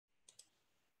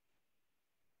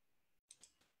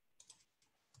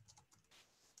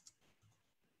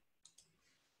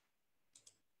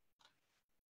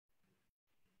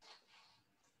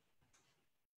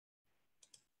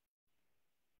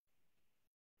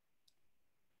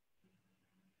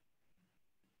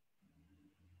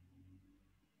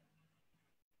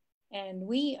And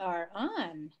we are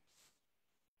on.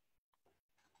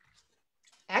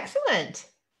 Excellent.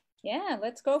 Yeah,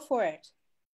 let's go for it.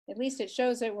 At least it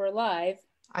shows that we're live.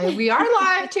 We are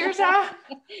live, Tirza.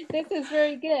 This is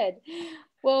very good.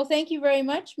 Well, thank you very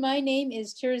much. My name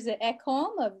is Tirza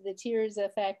Ekholm of the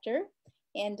Tirza Factor,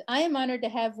 and I am honored to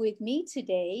have with me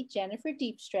today Jennifer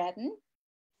Diepstraten.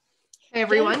 Hey,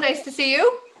 everyone. Jennifer, nice to see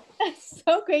you.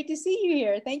 So great to see you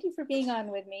here. Thank you for being on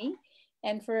with me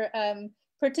and for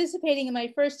participating in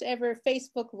my first ever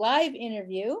Facebook Live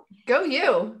interview. Go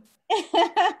you.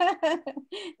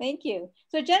 Thank you.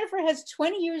 So Jennifer has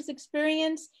 20 years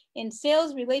experience in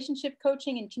sales, relationship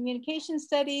coaching, and communication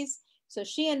studies. So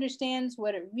she understands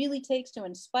what it really takes to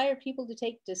inspire people to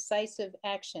take decisive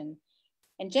action.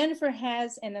 And Jennifer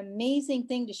has an amazing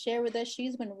thing to share with us.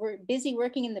 She's been busy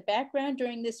working in the background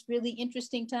during this really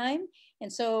interesting time.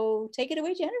 And so take it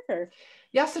away, Jennifer.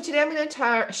 Yeah, so today I'm going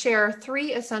to share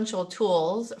 3 essential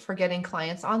tools for getting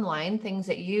clients online, things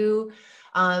that you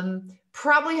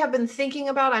probably have been thinking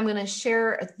about. I'm going to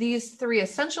share these 3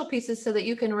 essential pieces so that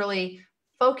you can really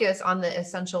focus on the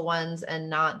essential ones and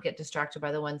not get distracted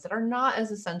by the ones that are not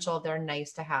as essential. They're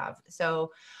nice to have.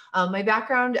 So my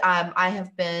background, I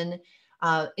have been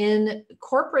in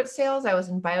corporate sales. I was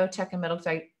in biotech and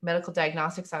medical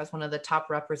diagnostics. I was one of the top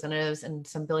representatives in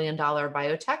some billion-dollar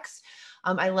biotechs.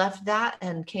 I left that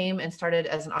and came and started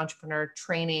as an entrepreneur,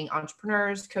 training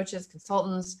entrepreneurs, coaches,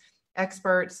 consultants,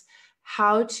 experts,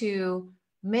 how to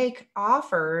make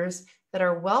offers that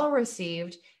are well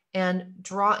received and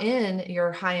draw in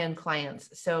your high-end clients.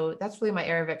 So that's really my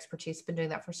area of expertise. Been doing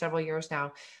that for several years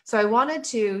now. So I wanted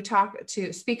to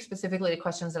speak specifically to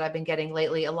questions that I've been getting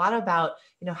lately, a lot about,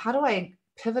 how do I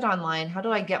pivot online? How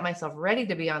do I get myself ready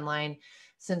to be online,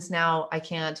 since now I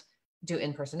can't do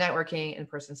in-person networking,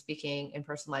 in-person speaking,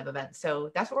 in-person live events.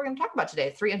 So that's what we're going to talk about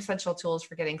today. 3 essential tools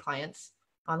for getting clients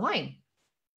online.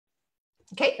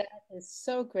 Okay. That is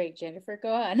so great, Jennifer.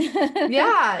 Go on.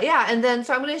 Yeah. And then,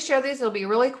 so I'm going to share these. It'll be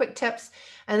really quick tips.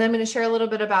 And then I'm going to share a little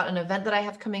bit about an event that I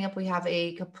have coming up. We have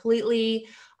a completely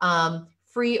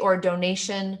free or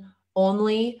donation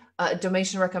only,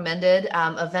 donation recommended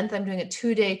event that I'm doing, a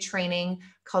 2-day training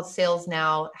called Sales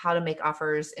Now, how to make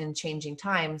offers in changing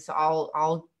times. So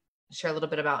I'll share a little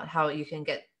bit about how you can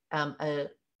get a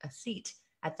seat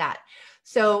at that.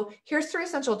 So here's 3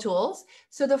 essential tools.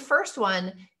 So the first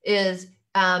one is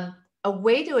a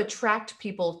way to attract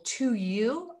people to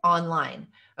you online.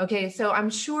 Okay, so I'm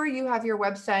sure you have your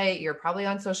website. You're probably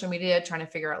on social media trying to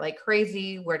figure out like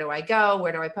crazy, where do I go?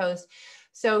 Where do I post?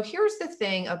 So here's the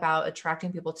thing about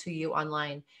attracting people to you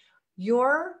online.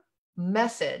 Your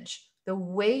message, the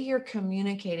way you're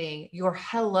communicating, your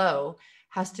hello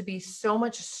has to be so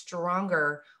much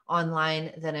stronger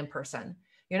online than in person.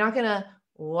 You're not going to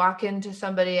walk into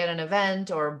somebody at an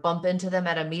event or bump into them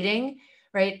at a meeting,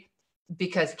 right?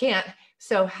 Because you can't.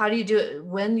 So how do you do it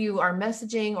when you are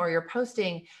messaging or you're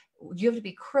posting? You have to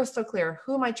be crystal clear.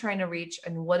 Who am I trying to reach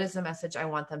and what is the message I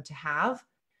want them to have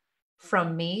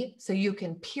from me, so you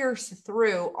can pierce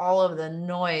through all of the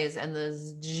noise and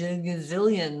the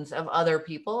gazillions of other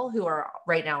people who are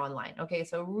right now online. Okay,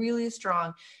 so really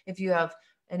strong. If you have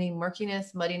any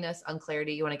murkiness, muddiness,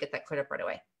 unclarity, you want to get that cleared up right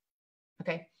away.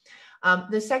 Okay.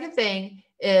 The second thing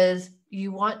is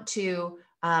you want to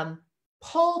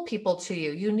pull people to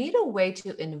you. You need a way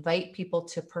to invite people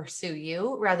to pursue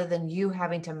you rather than you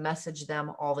having to message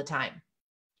them all the time.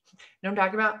 You know what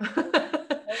I'm talking about?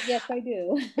 Yes, I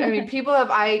do. I mean, people have,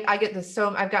 I get this.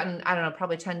 So I've gotten, I don't know,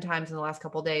 probably 10 times in the last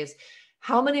couple of days.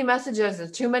 How many messages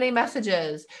is too many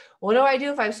messages? What do I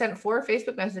do if I've sent 4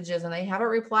 Facebook messages and they haven't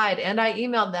replied and I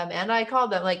emailed them and I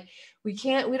called them? Like we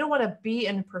don't want to be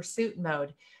in pursuit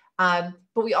mode. But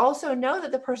we also know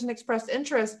that the person expressed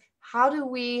interest. How do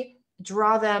we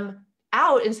draw them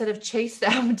out instead of chase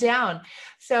them down?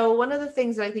 So one of the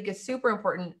things that I think is super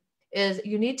important is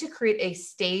you need to create a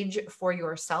stage for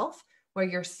yourself where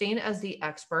you're seen as the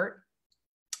expert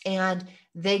and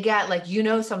they get like,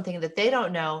 something that they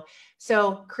don't know.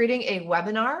 So creating a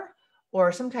webinar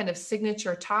or some kind of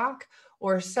signature talk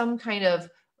or some kind of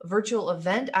virtual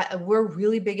event. We're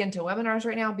really big into webinars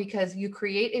right now because you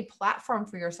create a platform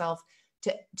for yourself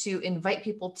to invite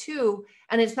people to,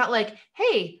 and it's not like,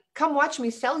 hey, come watch me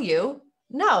sell you.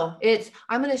 No, it's,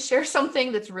 I'm going to share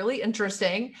something that's really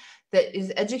interesting, that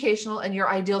is educational, and your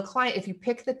ideal client, if you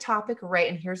pick the topic right,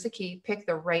 and here's the key, pick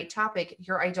the right topic,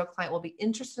 your ideal client will be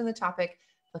interested in the topic,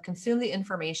 they'll consume the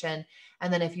information.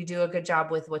 And then if you do a good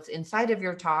job with what's inside of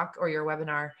your talk or your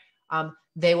webinar,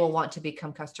 they will want to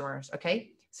become customers.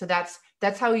 Okay. So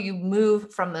that's how you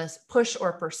move from this push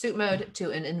or pursuit mode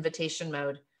to an invitation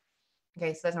mode.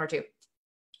 Okay. So that's number 2.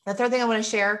 The third thing I want to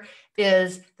share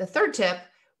is the third tip,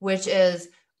 which is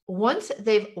once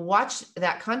they've watched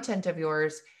that content of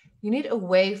yours, you need a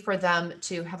way for them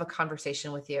to have a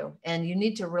conversation with you. And you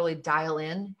need to really dial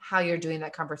in how you're doing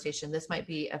that conversation. This might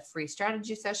be a free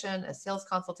strategy session, a sales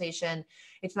consultation.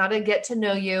 It's not a get to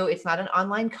know you. It's not an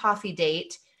online coffee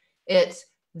date. It's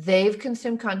they've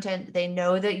consumed content. They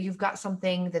know that you've got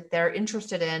something that they're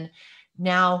interested in.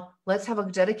 Now let's have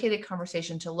a dedicated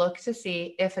conversation to look to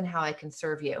see if and how I can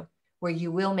serve you, where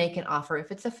you will make an offer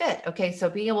if it's a fit. Okay. So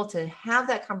being able to have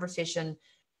that conversation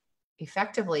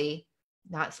effectively,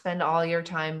 not spend all your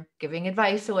time giving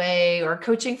advice away or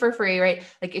coaching for free, right?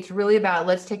 Like it's really about,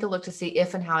 let's take a look to see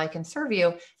if and how I can serve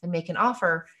you and make an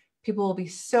offer. People will be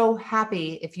so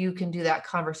happy if you can do that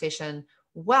conversation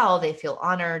well. They feel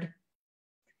honored.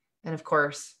 And of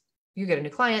course, you get a new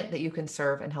client that you can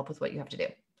serve and help with what you have to do,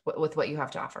 with what you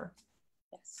have to offer.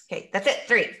 Yes. Okay, that's it.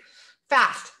 3.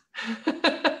 Fast.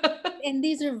 And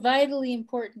these are vitally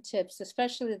important tips,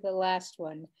 especially the last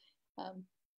one.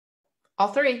 All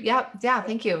 3. Yeah.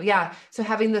 Thank you. Yeah. So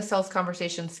having the sales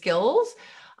conversation skills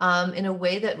in a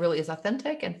way that really is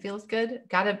authentic and feels good,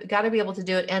 gotta be able to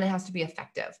do it. And it has to be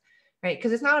effective, right?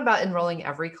 Because it's not about enrolling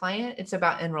every client. It's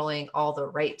about enrolling all the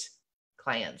right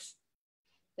clients.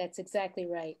 That's exactly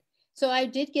right. So I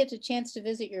did get a chance to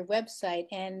visit your website,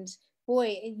 and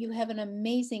boy, you have an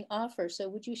amazing offer. So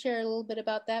would you share a little bit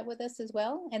about that with us as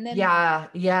well? And then Yeah,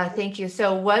 thank you.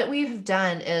 So what we've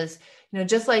done is,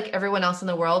 just like everyone else in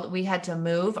the world, we had to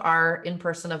move our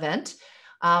in-person event.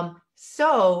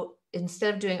 So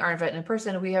instead of doing our event in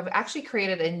person, we have actually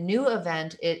created a new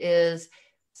event. It is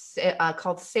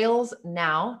called Sales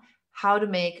Now: How to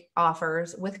Make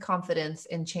Offers with Confidence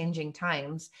in Changing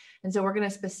Times. And so we're going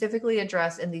to specifically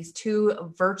address in these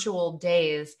 2 virtual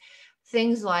days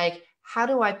things like, how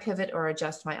do I pivot or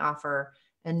adjust my offer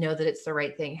and know that it's the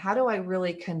right thing? How do I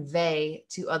really convey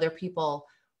to other people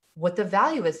what the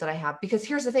value is that I have? Because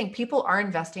here's the thing, people are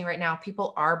investing right now.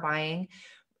 People are buying.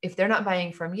 If they're not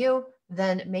buying from you,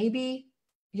 then maybe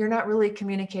you're not really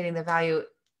communicating the value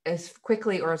as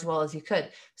quickly or as well as you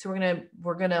could. So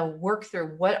we're gonna work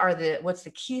through what's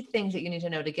the key things that you need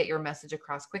to know to get your message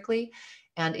across quickly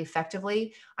and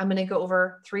effectively. I'm going to go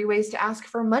over 3 ways to ask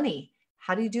for money.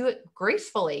 How do you do it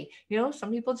gracefully?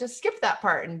 Some people just skip that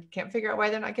part and can't figure out why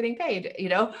they're not getting paid.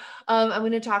 I'm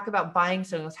going to talk about buying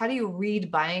signals. How do you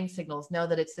read buying signals? Know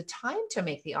that it's the time to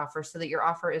make the offer so that your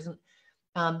offer isn't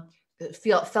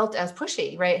felt as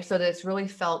pushy, right? So that it's really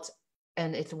felt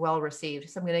and it's well received.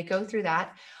 So I'm going to go through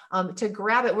that. To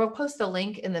grab it, we'll post the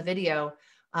link in the video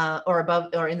or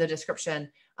above or in the description.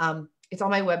 It's on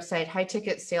my website,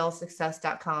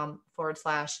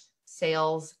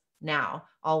 highticketsalessuccess.com/sales now,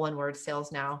 all one word,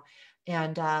 sales now.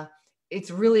 And it's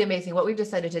really amazing. What we've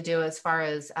decided to do as far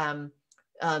as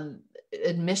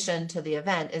admission to the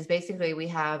event is basically we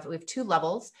have 2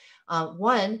 levels.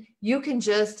 One, you can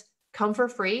just come for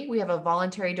free. We have a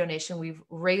voluntary donation. We've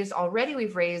raised over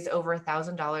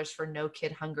 $1,000 for No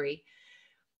Kid Hungry.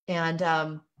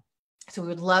 And so we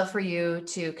would love for you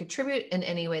to contribute in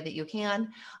any way that you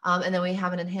can. And then we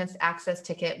have an enhanced access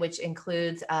ticket, which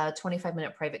includes a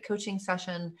 25-minute private coaching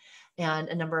session and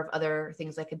a number of other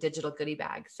things like a digital goodie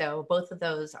bag. So both of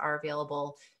those are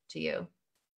available to you.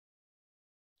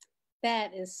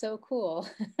 that is so cool.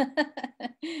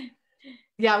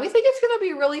 Yeah, we think it's going to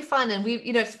be really fun. And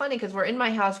it's funny because we're in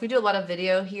my house. We do a lot of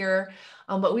video here,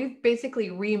 but we've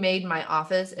basically remade my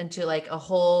office into like a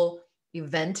whole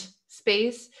event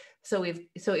space. So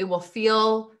it will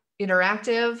feel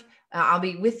interactive. I'll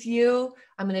be with you.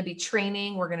 I'm going to be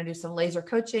training. We're going to do some laser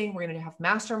coaching. We're going to have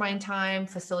mastermind time,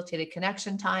 facilitated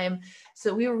connection time.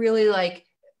 So we were really like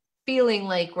feeling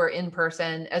like we're in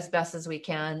person as best as we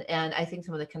can. And I think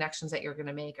some of the connections that you're going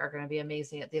to make are going to be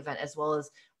amazing at the event, as well as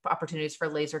opportunities for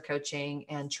laser coaching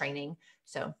and training.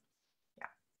 So yeah.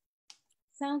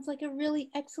 Sounds like a really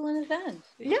excellent event.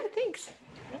 Yeah, thanks.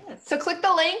 Yes. So click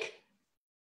the link,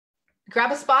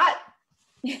 grab a spot.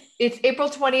 It's April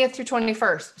 20th through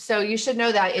 21st. So you should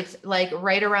know that it's like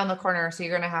right around the corner. So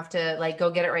you're going to have to like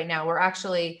go get it right now. We're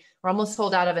almost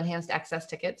sold out of enhanced access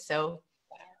tickets. So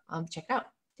check it out.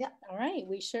 Yeah. All right.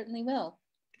 We certainly will.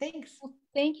 Thanks. Well,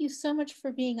 thank you so much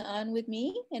for being on with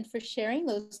me and for sharing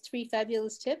those 3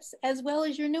 fabulous tips, as well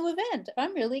as your new event.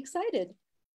 I'm really excited.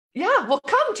 Yeah, well,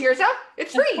 come, Tirza.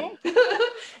 It's free. Okay.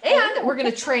 And we're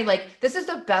going to train. Like, this is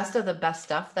the best of the best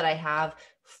stuff that I have.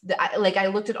 I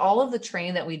looked at all of the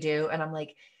training that we do, and I'm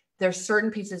like, there's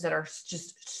certain pieces that are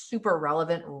just super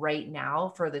relevant right now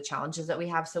for the challenges that we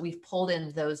have. So we've pulled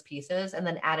in those pieces and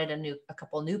then added a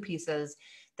couple new pieces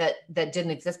that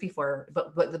didn't exist before,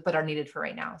 but are needed for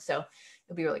right now. So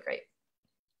it'll be really great.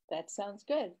 That sounds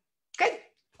good. Good.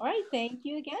 All right. Thank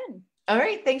you again. All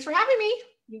right. Thanks for having me.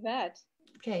 You bet.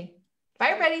 Okay. Bye,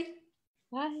 everybody.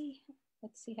 Bye.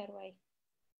 Let's see. How do I?